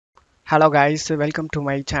Hello guys, welcome to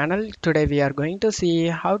my channel. Today we are going to see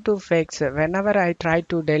how to fix whenever I try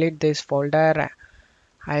to delete this folder.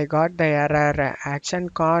 I got the error action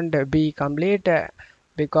can't be complete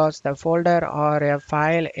because the folder or a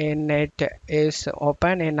file in it is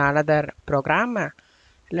open in another program.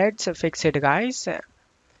 Let's fix it guys.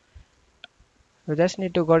 You just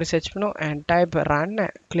need to go to search menu and type run.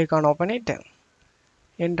 Click on open it.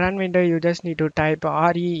 In run window you just need to type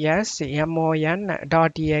resmon.exe.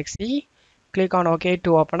 Click on OK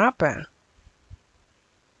to open up.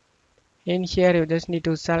 In here you just need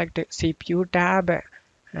to select CPU tab,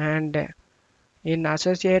 and in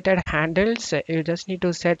associated handles you just need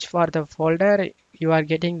to search for the folder you are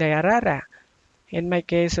getting the error. In my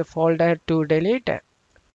case, folder to delete.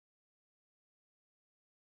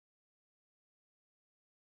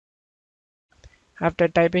 After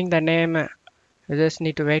typing the name, you just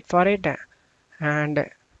need to wait for it, and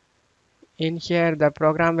in here the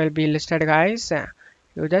program will be listed guys.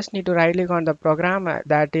 You just need to right click on the program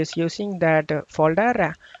that is using that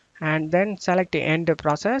folder, and then select end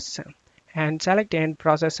process and select end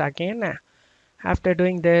process again. After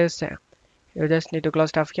doing this, you just need to close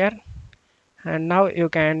stuff here, and now you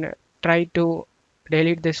can try to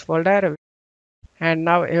delete this folder, and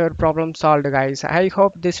now your problem solved guys. I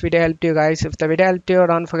hope this video helped you guys. If the video helped you,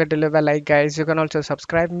 don't forget to leave a like guys. You can also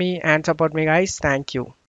subscribe me and support me guys. Thank you.